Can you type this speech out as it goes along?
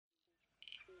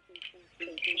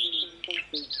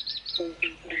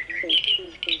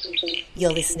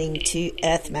You're listening to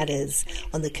Earth Matters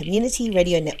on the Community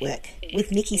Radio Network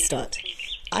with Nikki Stott.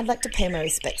 I'd like to pay my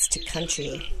respects to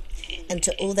Country and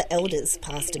to all the elders,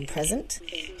 past and present,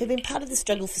 who've been part of the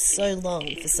struggle for so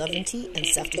long for sovereignty and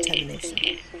self-determination.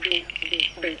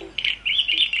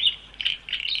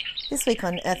 This week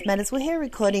on Earth Matters, we'll hear a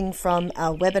recording from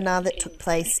our webinar that took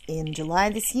place in July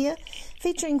this year,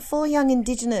 featuring 4 young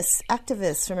Indigenous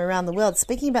activists from around the world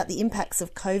speaking about the impacts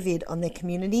of COVID on their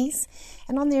communities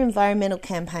and on their environmental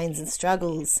campaigns and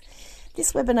struggles.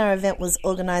 This webinar event was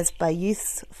organised by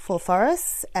Youth for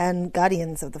Forests and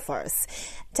Guardians of the Forests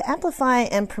to amplify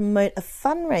and promote a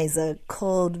fundraiser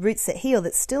called Roots That Heal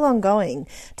that's still ongoing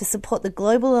to support the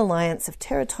Global Alliance of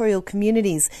Territorial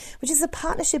Communities, which is a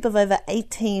partnership of over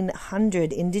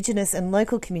 1,800 Indigenous and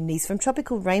local communities from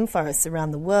tropical rainforests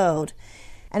around the world.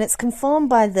 And it's conformed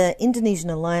by the Indonesian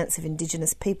Alliance of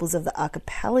Indigenous Peoples of the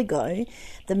Archipelago,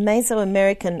 the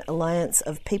Mesoamerican Alliance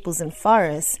of Peoples and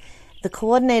Forests, the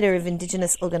Coordinator of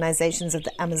Indigenous Organizations of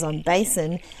the Amazon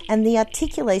Basin, and the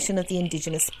Articulation of the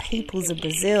Indigenous Peoples of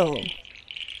Brazil.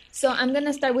 So I'm going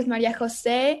to start with Maria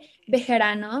Jose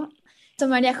Bejarano. So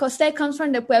Maria Jose comes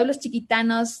from the Pueblos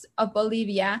Chiquitanos of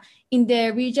Bolivia in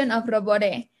the region of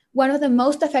Roboré, one of the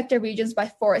most affected regions by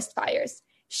forest fires.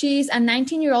 She's a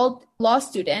 19-year-old law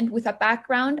student with a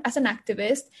background as an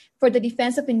activist for the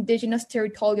defense of indigenous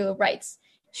territorial rights.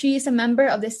 She is a member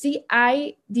of the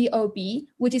CIDOB,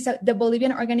 which is the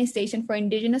Bolivian Organization for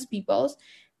Indigenous Peoples,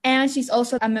 and she's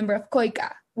also a member of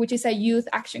COICA, which is a youth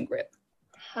action group.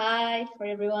 Hi for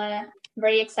everyone.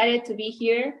 Very excited to be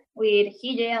here with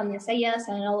Hille and Yesayas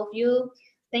and all of you.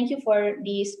 Thank you for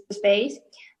this space.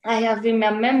 I have been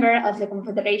a member of the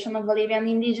Confederation of Bolivian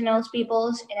Indigenous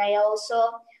Peoples, and I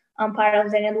also am part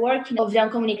of the network of Young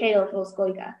Communicators of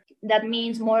COICA. That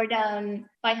means more than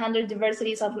 500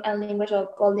 diversities of language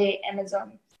called the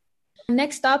Amazon.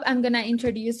 Next up, I'm going to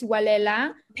introduce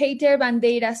Walela Pater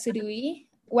Bandeira Surui.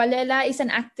 Walela is an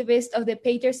activist of the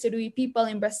Pater Surui people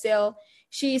in Brazil.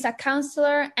 She is a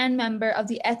counselor and member of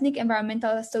the Ethnic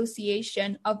Environmental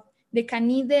Association of the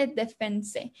Canide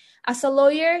Defense. As a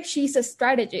lawyer, she is a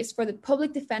strategist for the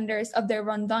public defenders of the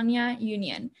Rondônia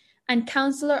Union and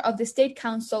counselor of the State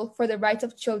Council for the Rights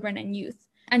of Children and Youth.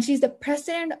 And she's the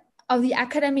president of the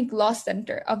Academic Law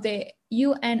Center of the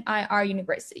UNIR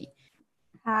University.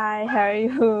 Hi, how are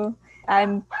you?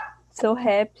 I'm so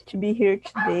happy to be here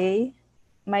today.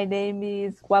 My name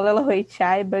is Walela Rui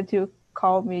Chai, but you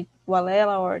call me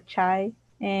Walela or Chai.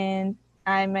 And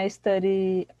I'm a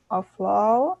study of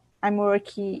law. I'm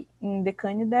working in the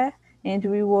Canada, and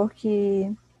we work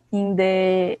in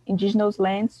the indigenous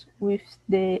lands with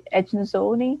the ethnic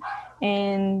zoning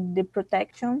and the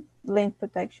protection, land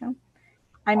protection.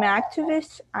 I'm an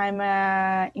activist. I'm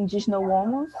an indigenous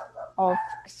woman of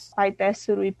Pater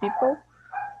Surui people.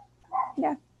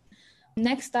 Yeah.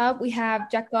 Next up, we have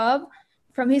Jacob.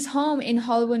 From his home in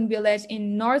Holbun village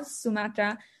in North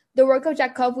Sumatra, the work of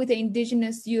Jacob with the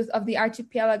indigenous youth of the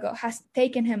archipelago has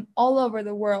taken him all over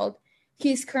the world.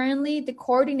 He is currently the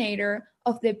coordinator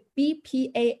of the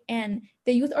BPAN,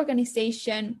 the youth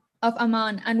organization of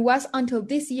Amman, and was until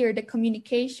this year the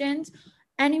communications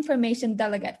and information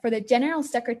delegate for the General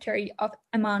Secretary of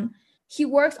Amman. He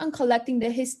works on collecting the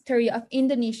history of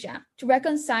Indonesia to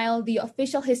reconcile the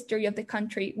official history of the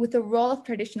country with the role of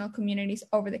traditional communities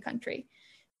over the country.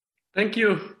 Thank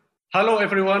you. Hello,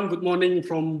 everyone. Good morning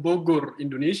from Bogor,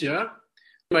 Indonesia.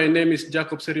 My name is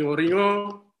Jacob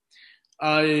Serioringo.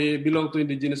 I belong to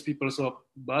indigenous peoples of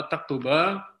Batak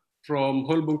Toba from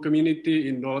Holbung community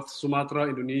in North Sumatra,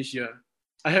 Indonesia.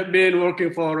 I have been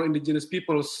working for indigenous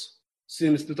peoples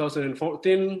since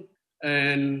 2014,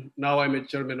 and now I'm a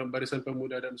chairman of Barisan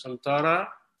Pemuda dan Nusantara,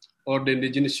 or the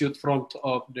Indigenous Youth Front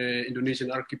of the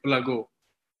Indonesian Archipelago.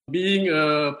 Being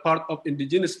a part of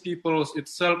indigenous peoples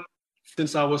itself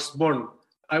since I was born.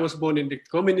 I was born in the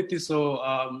community, so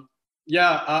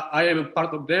I am a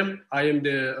part of them. I am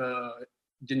the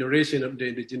generation of the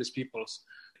indigenous peoples.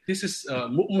 This is a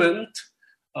movement,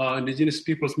 indigenous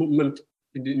peoples movement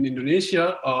in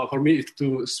Indonesia. For me, it's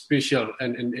too special,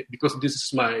 and because this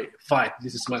is my fight,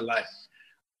 this is my life.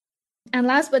 And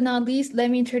last but not least, let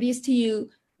me introduce to you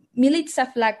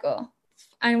Militza Flaco,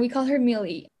 and we call her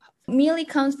Millie. Millie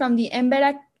comes from the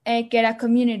Embera Quera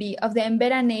community of the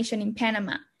Embera Nation in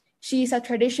Panama. She is a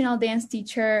traditional dance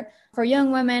teacher for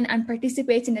young women and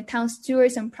participates in the town's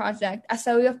tourism project as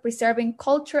a way of preserving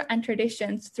culture and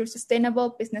traditions through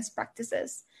sustainable business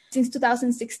practices. Since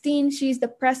 2016, she is the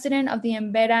president of the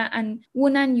Embera and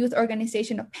Wunan Youth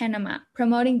Organization of Panama,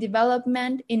 promoting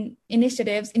development in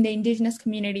initiatives in the indigenous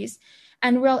communities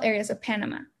and rural areas of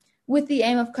Panama. with the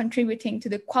aim of contributing to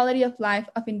the quality of life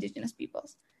of indigenous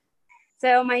peoples.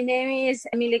 So my name is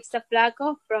Emilixa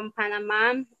Flaco from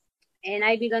Panama, and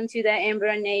I belong to the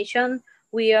Embera Nation.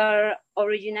 We are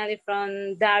originally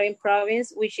from Darin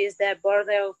province, which is the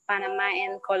border of Panama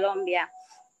and Colombia.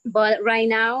 But right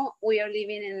now we are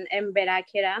living in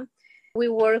Embera. We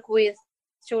work with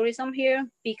tourism here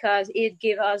because it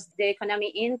gives us the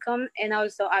economic income and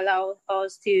also allows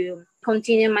us to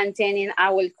continue maintaining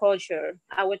our culture,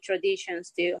 our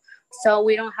traditions too. So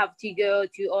we don't have to go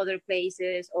to other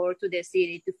places or to the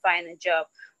city to find a job.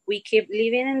 We keep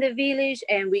living in the village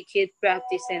and we keep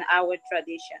practicing our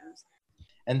traditions.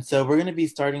 And so we're going to be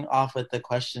starting off with the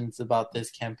questions about this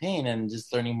campaign and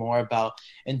just learning more about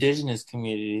indigenous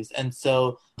communities. And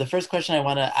so the first question I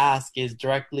want to ask is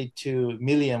directly to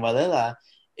Mili and Walela,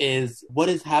 is what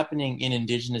is happening in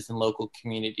indigenous and local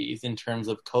communities in terms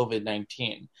of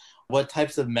COVID-19? What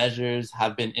types of measures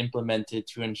have been implemented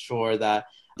to ensure that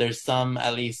there's some,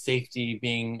 at least, safety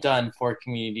being done for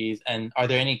communities? And are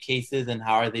there any cases and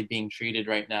how are they being treated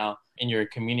right now in your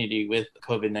community with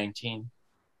COVID-19?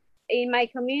 In my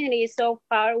community, so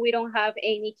far, we don't have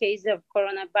any case of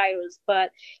coronavirus,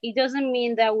 but it doesn't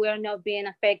mean that we are not being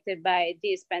affected by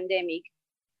this pandemic,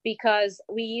 because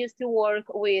we used to work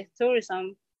with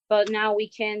tourism, but now we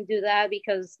can't do that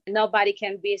because nobody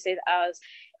can visit us.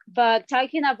 But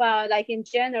talking about, like, in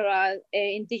general,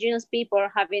 indigenous people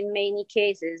are having many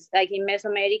cases. Like in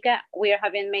Mesoamerica, we are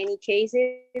having many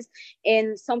cases,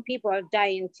 and some people are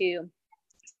dying too.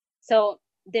 So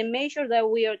the measure that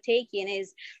we are taking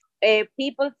is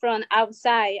people from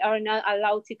outside are not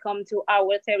allowed to come to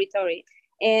our territory.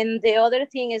 And the other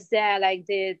thing is that, like,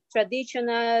 the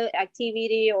traditional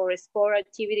activity or sport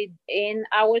activity in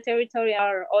our territory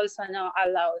are also not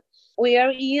allowed. We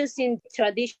are using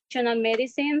traditional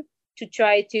medicine to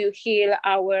try to heal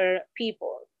our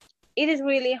people. It is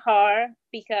really hard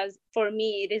because for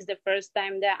me, it is the first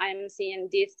time that I'm seeing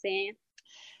this thing.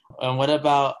 And what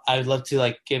about, I would love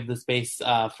to give the space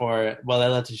for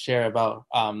Walela to share about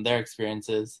their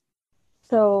experiences.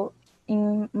 So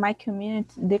in my community,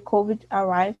 the COVID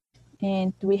arrived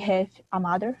and we have a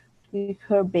mother with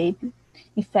her baby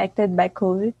infected by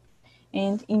COVID.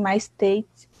 And in my state,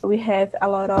 we have a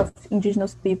lot of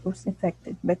indigenous peoples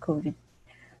infected by COVID.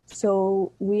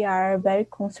 So we are very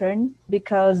concerned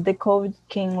because the COVID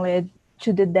can lead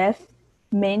to the death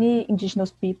many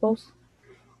indigenous peoples.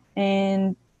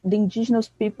 And the indigenous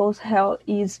people's health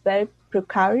is very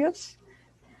precarious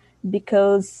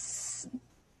because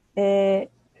we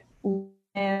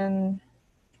can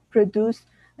produce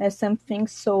some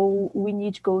things, so we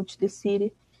need to go to the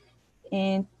city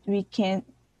and we can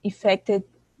infect it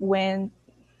when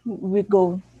we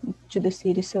go to the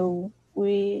city. So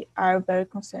we are very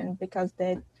concerned because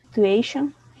the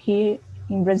situation here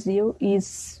in Brazil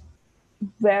is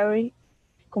very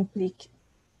complicated.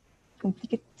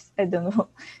 I don't know,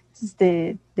 it's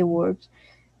the word.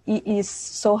 It is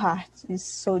so hard. It's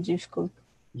so difficult.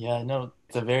 Yeah, no,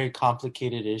 it's a very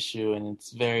complicated issue, and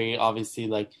it's very obviously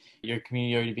your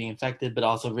community already being infected, but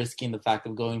also risking the fact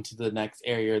of going to the next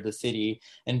area or the city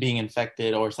and being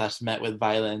infected or / met with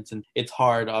violence. And it's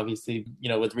hard, obviously,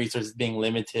 with resources being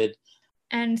limited.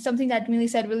 And something that Mili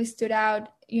said really stood out,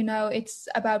 it's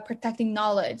about protecting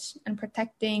knowledge and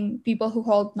protecting people who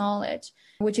hold knowledge,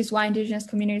 which is why indigenous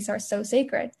communities are so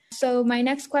sacred. So my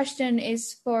next question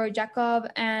is for Jacob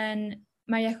and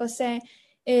Maria Jose,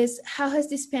 is how has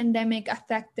this pandemic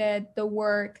affected the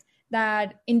work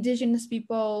that indigenous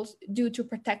peoples do to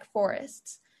protect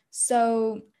forests?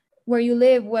 So where you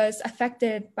live was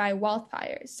affected by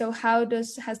wildfires. So how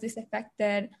has this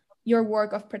affected your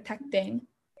work of protecting?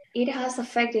 It has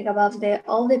affected about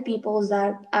all the peoples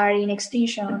that are in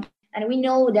extinction. And we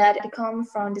know that they come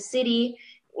from the city,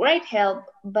 great help,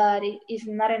 but it is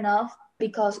not enough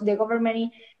because the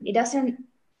government, it doesn't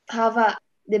have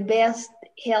the best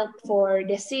help for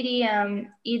the city and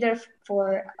either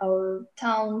for our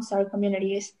towns, our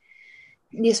communities.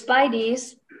 Despite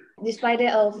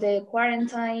of the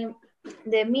quarantine,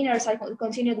 the miners are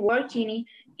continued working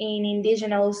in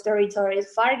indigenous territories,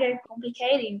 further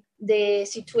complicating the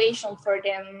situation for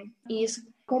them, is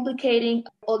complicating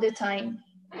all the time,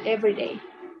 every day.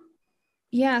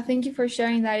 Yeah, thank you for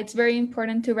sharing that. It's very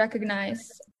important to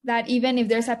recognize that even if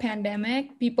there's a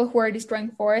pandemic, people who are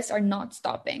destroying forests are not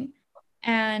stopping.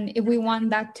 And if we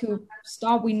want that to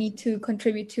stop, we need to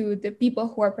contribute to the people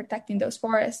who are protecting those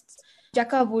forests.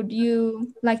 Jacob, would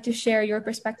you like to share your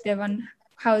perspective on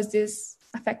how is this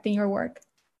affecting your work?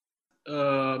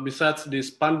 Besides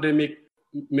this pandemic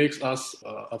makes us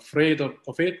afraid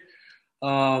of it,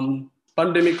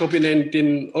 pandemic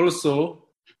COVID-19 also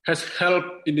has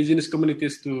helped indigenous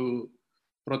communities to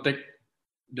protect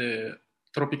the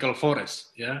tropical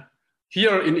forest. Yeah,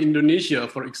 here in Indonesia,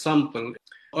 for example,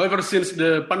 ever since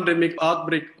the pandemic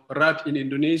outbreak arrived in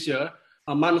Indonesia,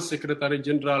 Aman Secretary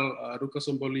General Ruko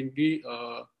Sombolinggi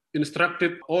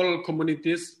instructed all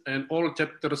communities and all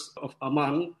chapters of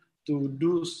Aman to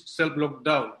do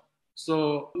self-lockdown.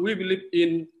 So we believe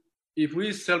in, if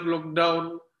we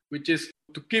self-lockdown, which is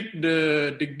to keep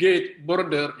the gate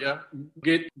border,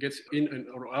 gate gets in and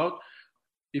or out.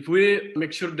 If we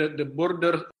make sure that the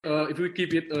border, if we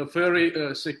keep it very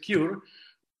secure,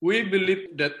 we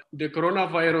believe that the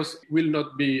coronavirus will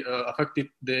not be affected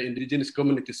the indigenous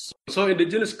communities. So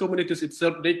indigenous communities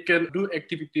itself, they can do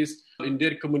activities in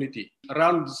their community.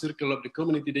 Around the circle of the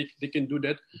community, they can do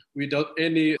that without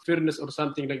any fearness or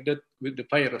something like that with the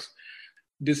virus.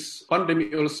 This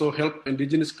pandemic also helped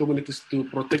indigenous communities to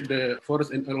protect the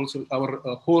forest and also our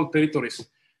whole territories.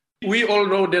 We all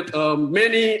know that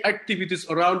many activities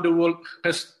around the world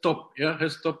has stopped,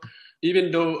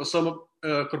 even though some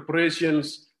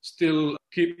corporations still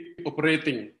keep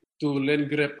operating to land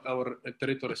grab our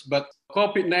territories. But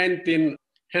COVID-19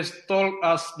 has told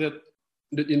us that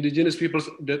the indigenous peoples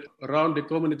that around the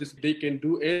communities, they can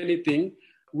do anything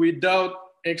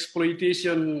without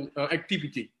exploitation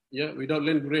activity, without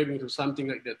land grabbing or something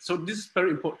like that. So this is very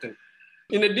important.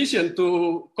 In addition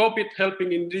to COVID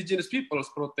helping indigenous peoples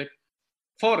protect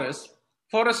forests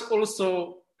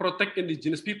also protect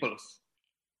indigenous peoples.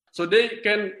 So they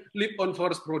can live on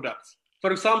forest products.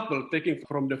 For example, taking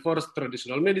from the forest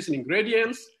traditional medicine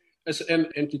ingredients as an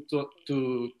antidote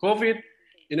to COVID,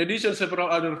 in addition,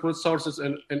 several other food sources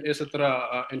and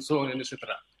etc. And so on and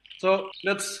etc. So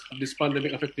that's this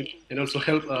pandemic affected and also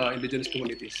help indigenous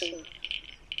communities.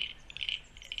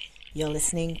 You're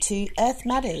listening to Earth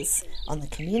Matters on the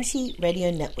Community Radio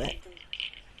Network.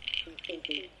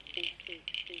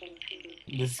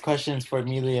 This question is for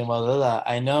Mili and Walila.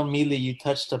 I know, Mili, you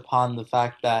touched upon the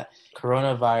fact that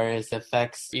coronavirus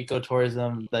affects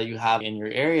ecotourism that you have in your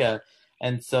area.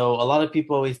 And so a lot of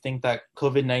people always think that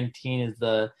COVID-19 is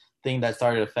the thing that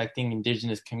started affecting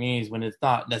indigenous communities when it's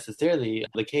not necessarily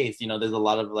the case. You know, there's a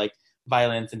lot of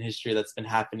violence in history that's been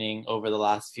happening over the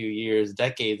last few years,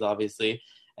 decades, obviously.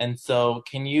 And so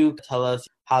can you tell us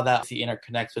how that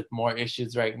interconnects with more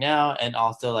issues right now? And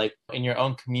also, in your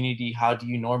own community, how do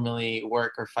you normally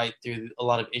work or fight through a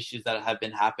lot of issues that have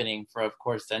been happening for, of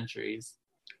course, centuries?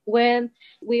 Well,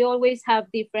 we always have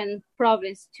different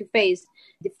problems to face.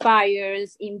 The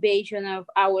fires, invasion of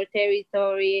our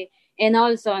territory, and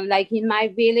also, in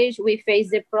my village, we face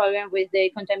the problem with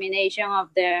the contamination of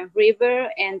the river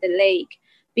and the lake.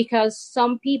 Because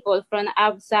some people from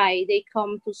outside, they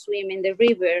come to swim in the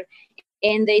river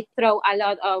and they throw a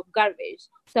lot of garbage.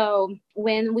 So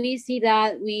when we see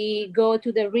that, we go to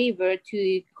the river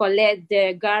to collect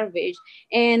the garbage.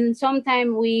 And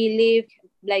sometimes we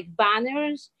leave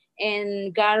banners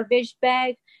and garbage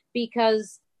bags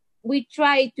because we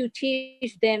try to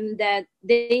teach them that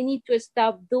they need to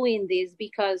stop doing this,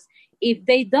 because if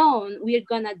they don't, we're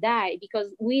gonna die,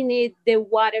 because we need the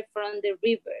water from the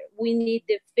river. We need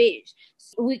the fish.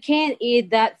 So we can't eat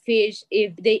that fish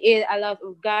if they eat a lot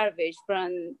of garbage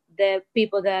from the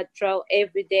people that throw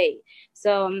every day.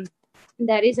 So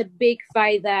that is a big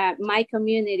fight that my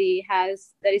community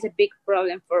has. That is a big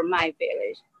problem for my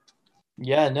village.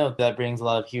 Yeah, no, that brings a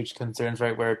lot of huge concerns,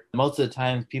 right? Where most of the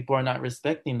time people are not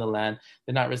respecting the land,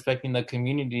 they're not respecting the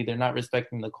community, they're not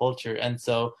respecting the culture. And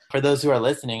so for those who are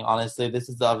listening, honestly, this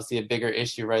is obviously a bigger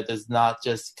issue, right? There's not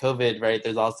just COVID, right?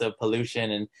 There's also pollution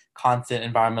and constant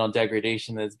environmental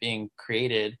degradation that's being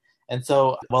created. And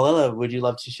so, Walila, would you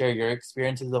love to share your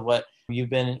experiences of what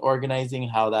you've been organizing,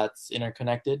 how that's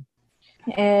interconnected?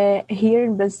 Here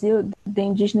in Brazil, the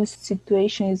indigenous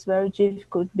situation is very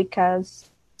difficult because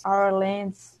our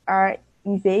lands are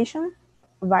invasion,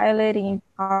 violating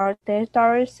our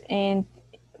territories and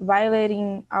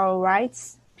violating our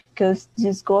rights, because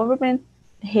this government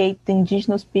hates the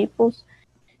indigenous peoples.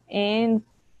 And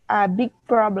a big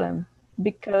problem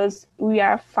because we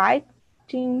are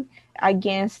fighting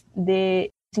against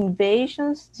the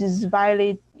invasions, this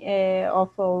violation of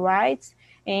our rights,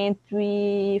 and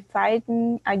we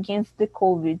fighting against the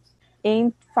COVID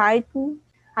and fighting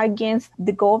against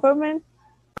the government,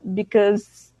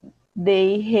 because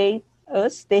they hate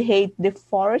us, they hate the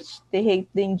forest, they hate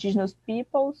the indigenous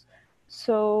peoples.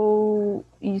 So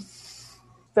it's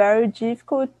very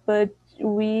difficult, but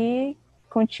we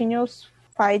continue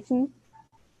fighting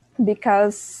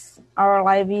because our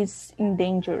life is in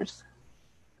danger.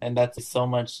 And that's so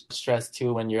much stress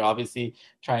too when you're obviously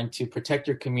trying to protect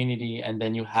your community and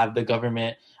then you have the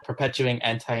government perpetuating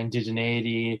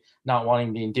anti-indigeneity, not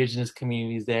wanting the indigenous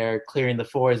communities there, clearing the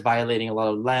forest, violating a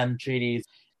lot of land treaties.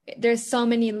 There's so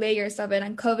many layers of it,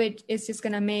 and COVID is just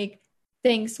going to make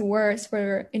things worse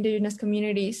for indigenous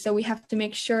communities. So we have to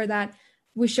make sure that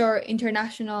we show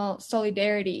international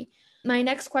solidarity. My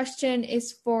next question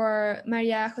is for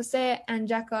Maria Jose and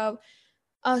Jacob.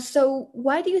 So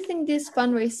why do you think this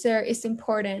fundraiser is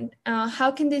important?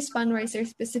 How can this fundraiser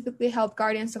specifically help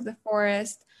Guardians of the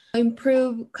Forest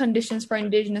improve conditions for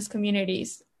indigenous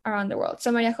communities around the world?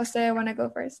 So Maria Jose, I want to go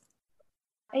first.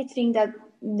 I think that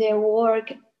the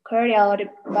work carried out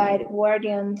by the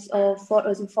Guardians of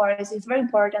the Forest is very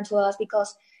important to us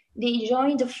because they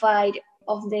join the fight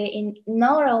of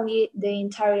not only the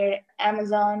entire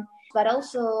Amazon, but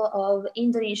also of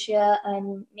Indonesia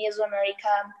and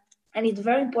Mesoamerica. And it's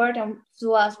very important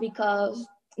to us because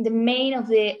the main of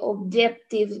the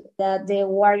objectives that the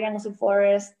Guardians of the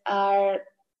Forest are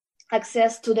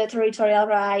access to the territorial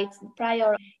rights,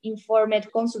 prior informed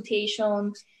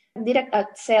consultation, direct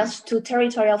access to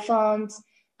territorial funds,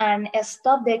 and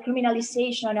stop the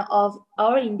criminalization of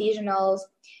our indigenous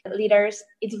leaders.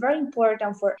 It's very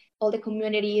important for all the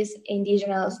communities,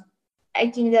 indigenous. I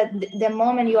think that the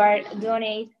moment you are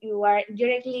donate, you are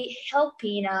directly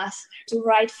helping us to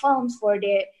raise funds for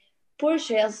the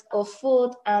purchase of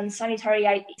food and sanitary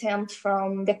items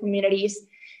from the communities,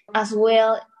 as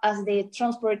well as the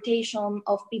transportation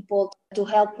of people to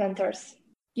health centers.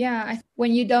 Yeah,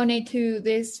 when you donate to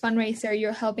this fundraiser,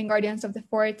 you're helping Guardians of the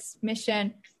Forest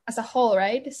mission as a whole,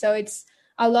 right? So it's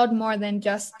a lot more than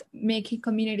just making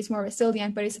communities more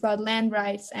resilient, but it's about land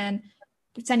rights and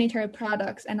sanitary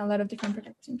products and a lot of different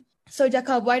protections. So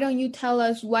Jacob, why don't you tell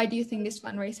us why do you think this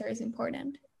fundraiser is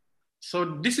important? So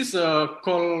this is a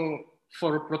call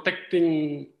for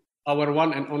protecting our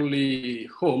one and only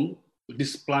home,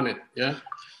 this planet. Yeah,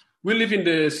 we live in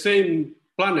the same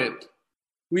planet.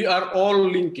 We are all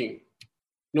linking.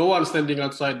 No one standing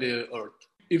outside the earth.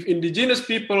 If indigenous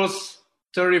peoples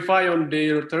terrify on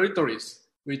their territories,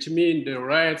 which means their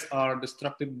rights are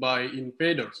destructed by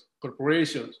invaders,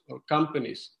 corporations, or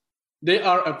companies, they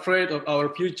are afraid of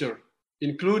our future,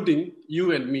 including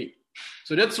you and me.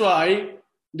 So that's why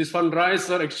this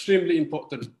fundraiser is extremely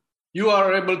important. You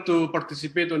are able to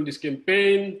participate on this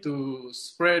campaign to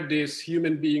spread this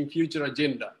human being future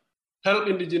agenda, help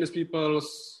indigenous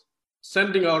peoples,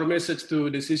 sending our message to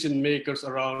decision makers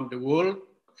around the world,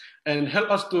 and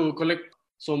help us to collect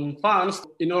some funds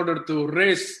in order to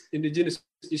raise indigenous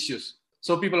issues.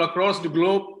 So people across the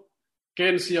globe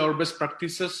can see our best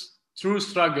practices through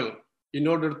struggle in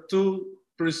order to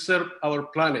preserve our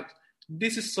planet.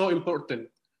 This is so important.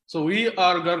 So we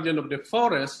are guardian of the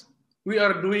forest. We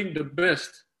are doing the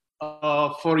best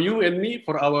for you and me,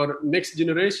 for our next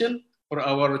generation, for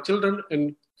our children,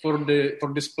 and for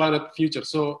this planet future.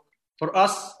 So for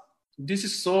us, this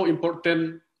is so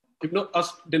important. If not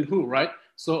us, then who, right?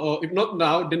 So if not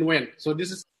now, then when? So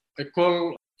this is a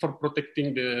call for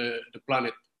protecting the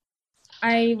planet.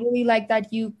 I really like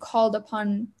that you called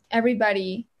upon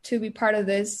everybody to be part of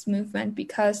this movement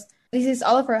because this is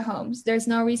all of our homes. There's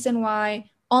no reason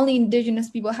why only indigenous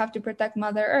people have to protect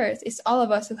Mother Earth. It's all of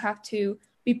us who have to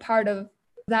be part of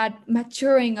that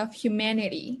maturing of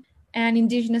humanity. And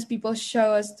indigenous people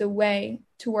show us the way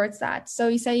towards that. So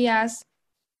Isaias.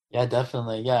 Yeah,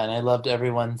 definitely. Yeah, and I loved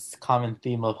everyone's common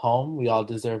theme of home. We all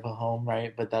deserve a home,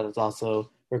 right? But that is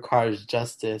also requires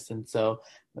justice. And so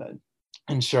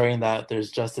ensuring that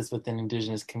there's justice within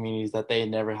indigenous communities, that they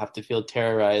never have to feel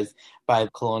terrorized by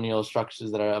colonial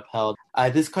structures that are upheld.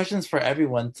 This question is for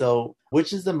everyone. So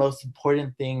which is the most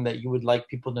important thing that you would like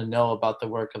people to know about the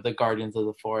work of the Guardians of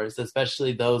the Forest,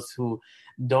 especially those who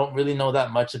don't really know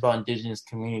that much about indigenous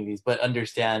communities, but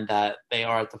understand that they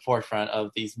are at the forefront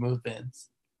of these movements?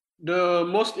 The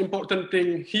most important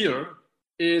thing here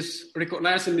is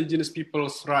recognize indigenous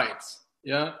people's rights.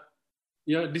 Yeah,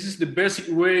 this is the basic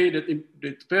way that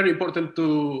it's very important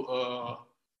to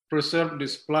preserve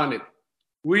this planet.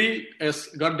 We, as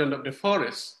guardian of the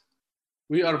forest,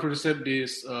 we are preserve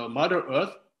this Mother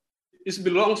Earth. It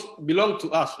belong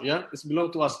to us. Yeah, it's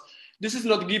belong to us. This is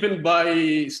not given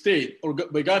by state or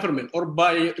by government or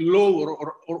by law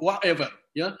or whatever.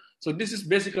 Yeah, so this is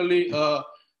basically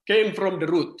came from the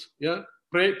root. Yeah,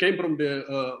 came from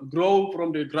the grow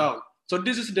from the ground. So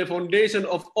this is the foundation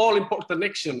of all important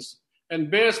actions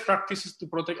and best practices to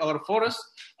protect our forests,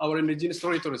 our indigenous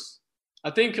territories.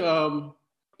 I think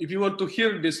if you want to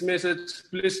hear this message,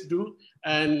 please do.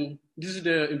 And this is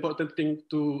the important thing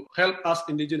to help us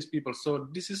indigenous people. So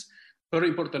this is very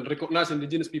important, recognize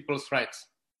indigenous people's rights.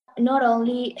 not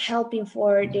only helping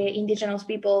for the indigenous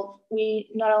people, we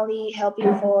not only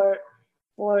helping for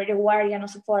the guardian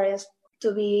of the forest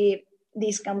to be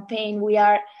this campaign, we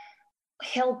are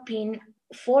helping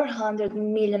 400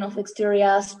 million of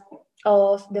hectares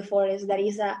of the forest. That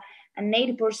is an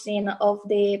 80% of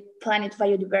the planet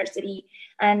biodiversity.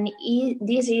 And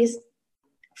this is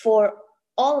for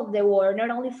all of the world, not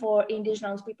only for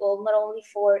indigenous people, not only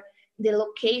for the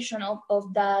location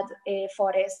of that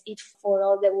forest, it's for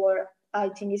all the world. I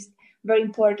think it's very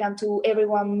important to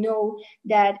everyone know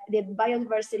that the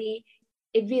biodiversity,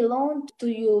 it belongs to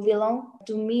you, belong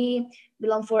to me,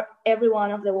 belong for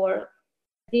everyone of the world.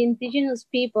 The indigenous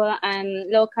people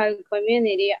and local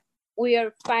community, we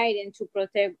are fighting to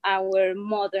protect our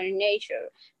mother nature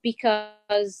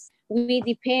because we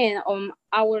depend on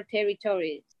our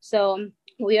territories. So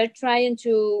we are trying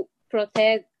to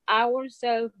protect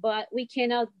ourselves, but we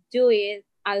cannot do it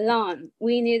alone.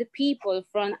 We need people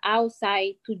from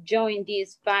outside to join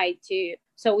this fight too,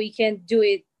 so we can do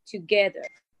it together.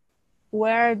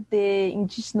 Where the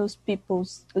indigenous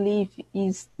peoples live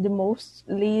is the most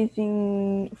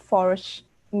living forest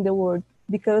in the world,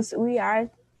 because we are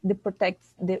the protect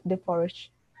the forest.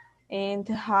 And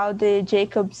how the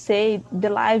Jacob said, the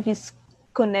life is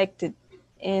connected,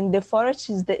 and the forest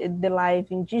is the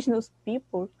life. Indigenous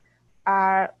people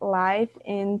are life,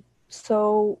 and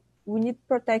so we need to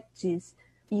protect this.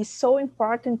 It's so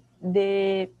important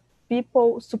the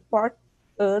people support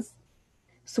us,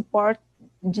 support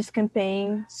this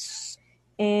campaign,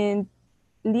 and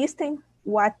listen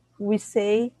what we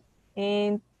say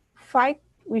and fight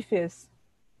with us.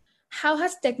 How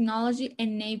has technology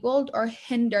enabled or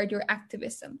hindered your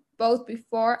activism, both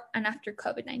before and after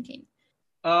COVID-19?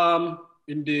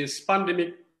 In this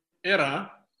pandemic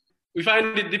era, we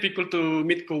find it difficult to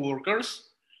meet co-workers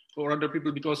or other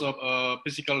people because of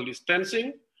physical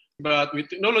distancing. But with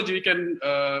technology, we can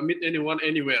meet anyone,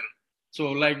 anywhere.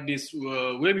 So like this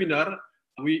webinar,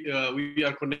 we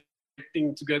are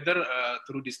connecting together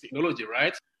through this technology,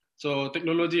 right? So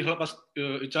technology helps us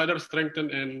each other strengthen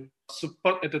and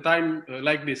support at a time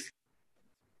like this.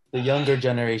 The younger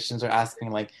generations are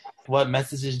asking, like, what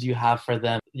messages do you have for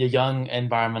them? The young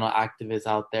environmental activists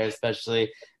out there, especially,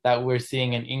 that we're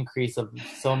seeing an increase of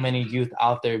so many youth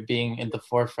out there being in the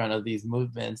forefront of these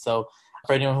movements. So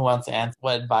for anyone who wants to answer,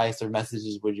 what advice or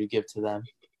messages would you give to them?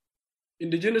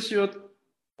 Indigenous youth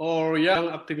or young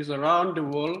activists around the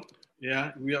world,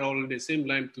 we are all in the same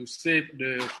line to save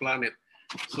the planet.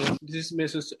 So this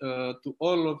message to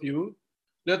all of you,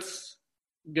 let's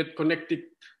get connected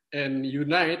and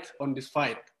unite on this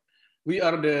fight. We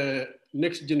are the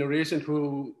next generation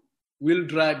who will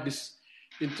drive this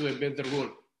into a better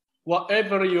world.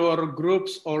 Whatever your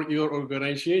groups or your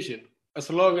organization, as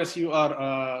long as you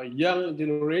are a young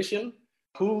generation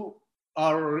who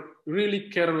are really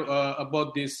care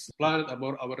about this planet,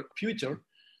 about our future,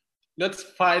 let's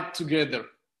fight together.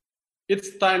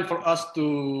 It's time for us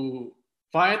to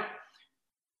fight.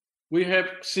 We have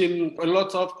seen a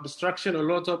lot of destruction, a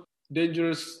lot of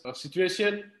dangerous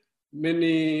situation,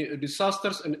 many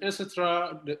disasters and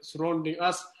etc. surrounding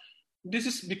us. This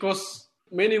is because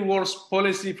many worse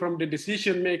policy from the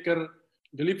decision maker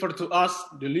deliver to us,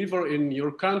 deliver in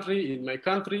your country, in my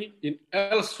country, in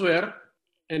elsewhere,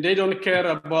 and they don't care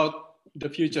about the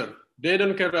future. They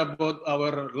don't care about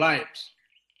our lives,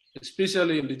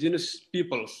 especially indigenous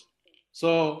peoples.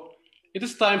 So it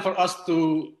is time for us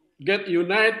to get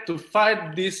united to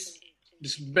fight this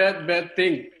bad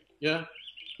thing. Yeah.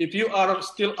 If you are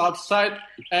still outside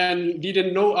and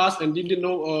didn't know us and didn't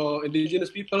know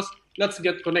indigenous peoples, let's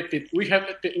get connected. We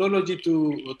have technology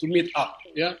to meet up.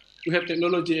 Yeah, we have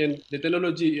technology, and the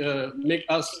technology make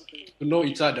us to know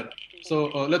each other. So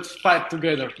let's fight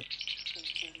together.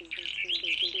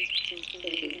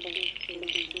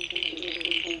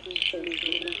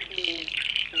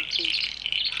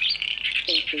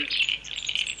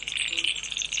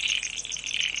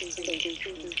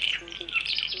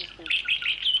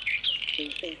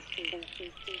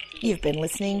 You've been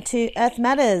listening to Earth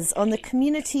Matters on the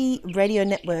Community Radio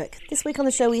Network. This week on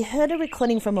the show, we heard a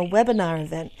recording from a webinar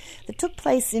event that took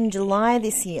place in July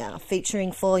this year,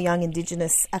 featuring 4 young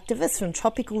Indigenous activists from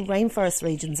tropical rainforest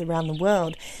regions around the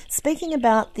world, speaking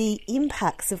about the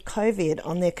impacts of COVID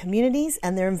on their communities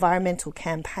and their environmental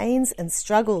campaigns and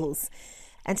struggles.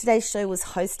 And today's show was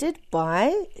hosted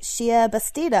by Shia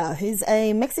Bastida, who's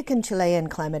a Mexican-Chilean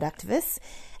climate activist.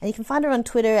 And you can find her on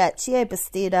Twitter at Shia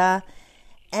Bastida,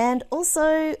 and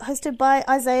also hosted by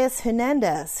Isaias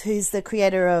Hernandez, who's the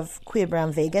creator of Queer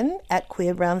Brown Vegan at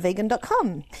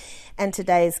queerbrownvegan.com. And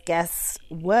today's guests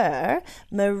were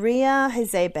Maria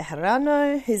Jose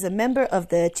Bejarano, who's a member of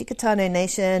the Chicotano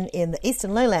Nation in the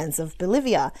eastern lowlands of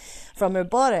Bolivia, from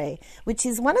Urbore, which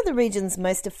is one of the regions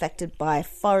most affected by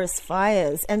forest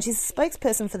fires. And she's a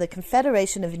spokesperson for the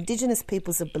Confederation of Indigenous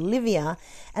Peoples of Bolivia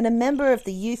and a member of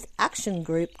the Youth Action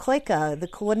Group, COICA, the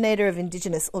coordinator of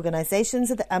Indigenous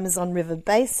organizations of the Amazon River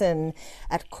Basin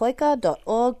at coica.org.ec.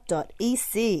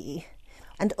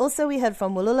 And also we heard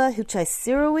from Walula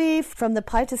Huchai-Sirui from the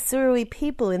Paita-Sirui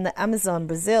people in the Amazon,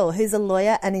 Brazil, who's a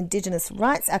lawyer and Indigenous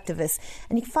rights activist.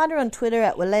 And you can find her on Twitter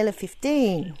at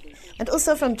Walela15. And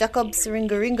also from Jacob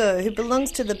Siringoringo, who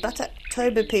belongs to the Batak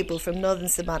Toba people from northern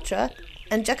Sumatra.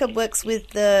 And Jacob works with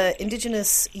the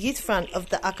Indigenous Youth Front of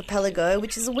the Archipelago,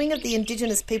 which is a wing of the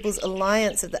Indigenous Peoples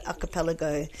Alliance of the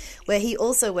Archipelago, where he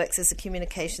also works as a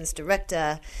communications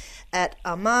director at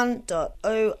aman.or.id.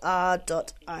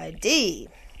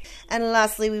 And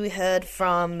lastly, we heard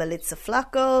from Melitza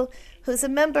Flaco, who's a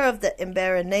member of the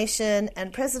Embera Nation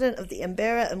and president of the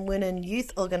Embera and Wunan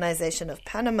Youth Organization of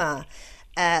Panama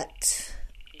at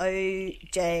ojUWP.org.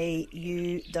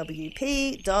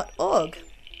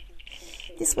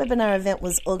 This webinar event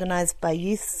was organised by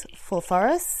Youth for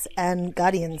Forests and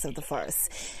Guardians of the Forests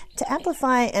to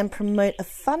amplify and promote a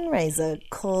fundraiser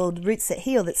called Roots That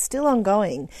Heal that's still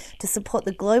ongoing to support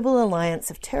the Global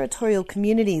Alliance of Territorial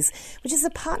Communities, which is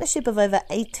a partnership of over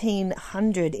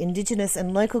 1,800 Indigenous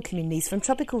and local communities from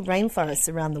tropical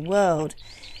rainforests around the world.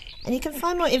 And you can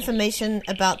find more information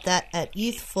about that at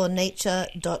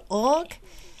youthfornature.org.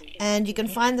 And you can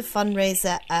find the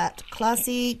fundraiser at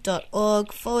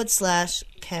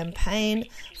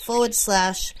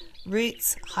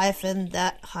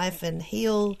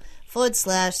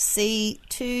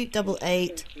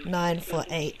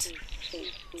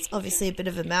It's obviously a bit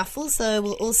of a mouthful, so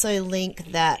we'll also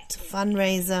link that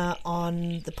fundraiser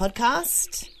on the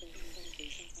podcast.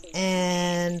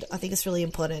 And I think it's really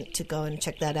important to go and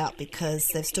check that out because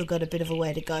they've still got a bit of a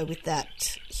way to go with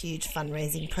that huge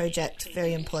fundraising project,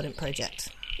 very important project.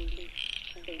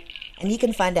 And you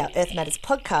can find our Earth Matters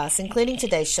podcast, including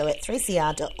today's show at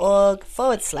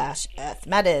 3cr.org/Earth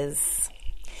Matters.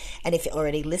 And if you're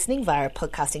already listening via a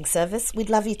podcasting service, we'd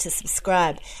love you to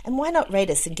subscribe. And why not rate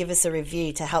us and give us a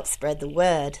review to help spread the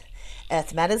word?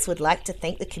 Earth Matters would like to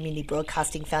thank the Community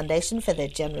Broadcasting Foundation for their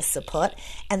generous support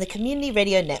and the Community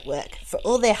Radio Network for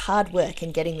all their hard work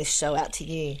in getting this show out to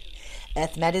you.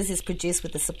 Earth Matters is produced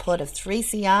with the support of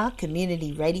 3CR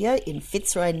Community Radio in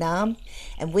Fitzroy, Naarm,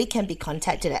 and we can be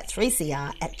contacted at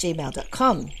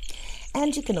 3cr@gmail.com.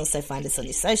 And you can also find us on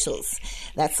your socials.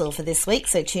 That's all for this week,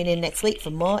 so tune in next week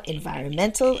for more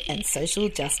environmental and social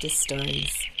justice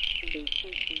stories.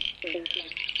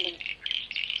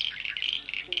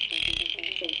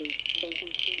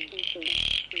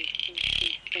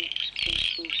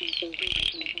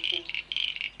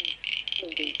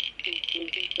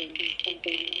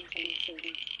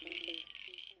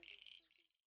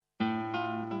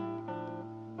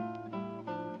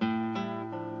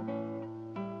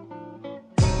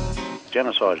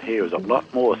 Genocide here is a lot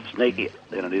more sneaky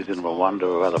than it is in Rwanda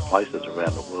or other places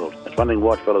around the world. It's one thing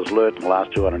white fellas learned in the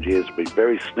last 200 years to be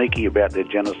very sneaky about their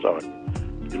genocide.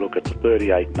 You look at the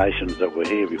 38 nations that were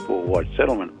here before white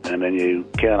settlement, and then you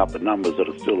count up the numbers that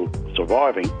are still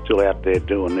surviving, still out there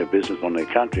doing their business on their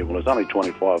country. Well, there's only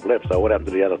 25 left, so what happened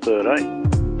to the other 13?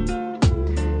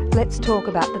 Let's talk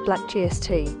about the Black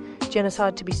GST,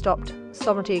 genocide to be stopped,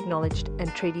 sovereignty acknowledged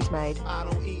and treaties made.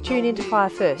 Tune in to Fire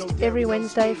First every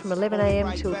Wednesday from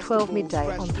 11am till 12 midday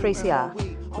on 3CR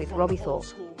with Robbie Thorpe.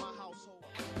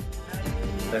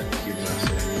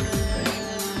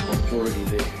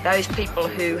 Those people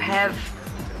who have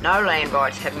no land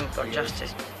rights haven't got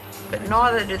justice, but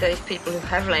neither do those people who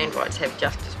have land rights have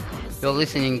justice. You're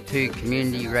listening to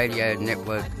Community Radio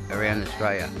Network around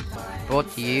Australia,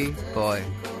 brought to you by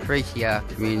 3CR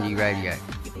Community Radio.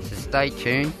 So stay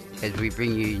tuned as we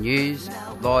bring you news,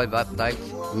 live updates,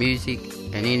 music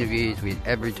and interviews with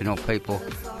Aboriginal people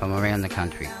from around the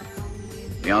country.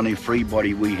 The only free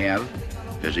body we have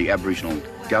is the Aboriginal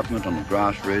government on the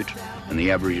grassroots and the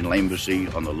Aboriginal embassy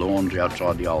on the lawns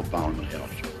outside the old Parliament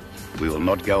House. We will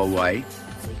not go away,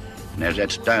 and as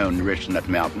that stone rests in that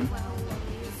mountain,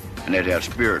 and as our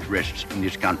spirit rests in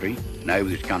this country and over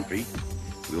this country,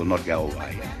 we will not go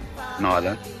away.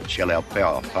 Neither shall our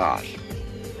power pass,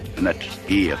 and that's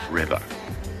here forever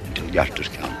until justice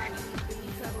comes.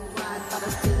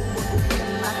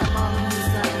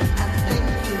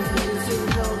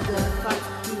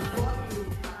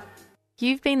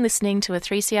 You've been listening to a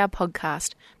 3CR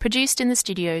podcast produced in the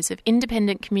studios of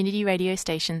independent community radio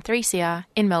station 3CR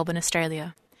in Melbourne,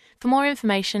 Australia. For more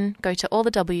information, go to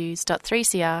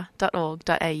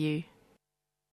allthews.3cr.org.au.